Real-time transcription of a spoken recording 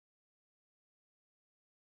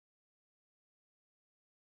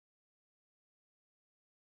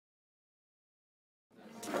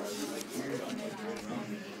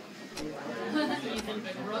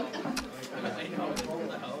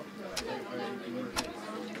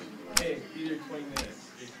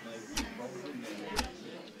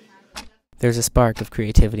There's a spark of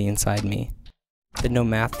creativity inside me that no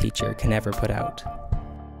math teacher can ever put out.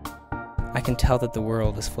 I can tell that the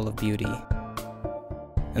world is full of beauty,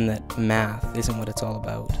 and that math isn't what it's all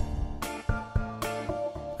about.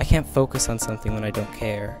 I can't focus on something when I don't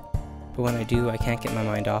care, but when I do, I can't get my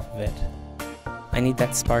mind off of it. I need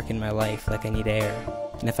that spark in my life like I need air,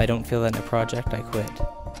 and if I don't feel that in a project, I quit.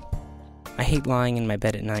 I hate lying in my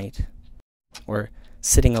bed at night, or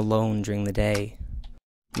sitting alone during the day.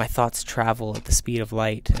 My thoughts travel at the speed of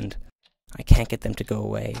light, and I can't get them to go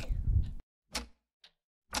away.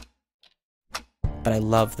 But I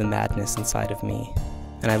love the madness inside of me,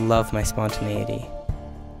 and I love my spontaneity,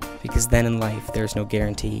 because then in life there's no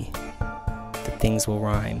guarantee that things will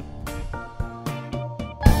rhyme.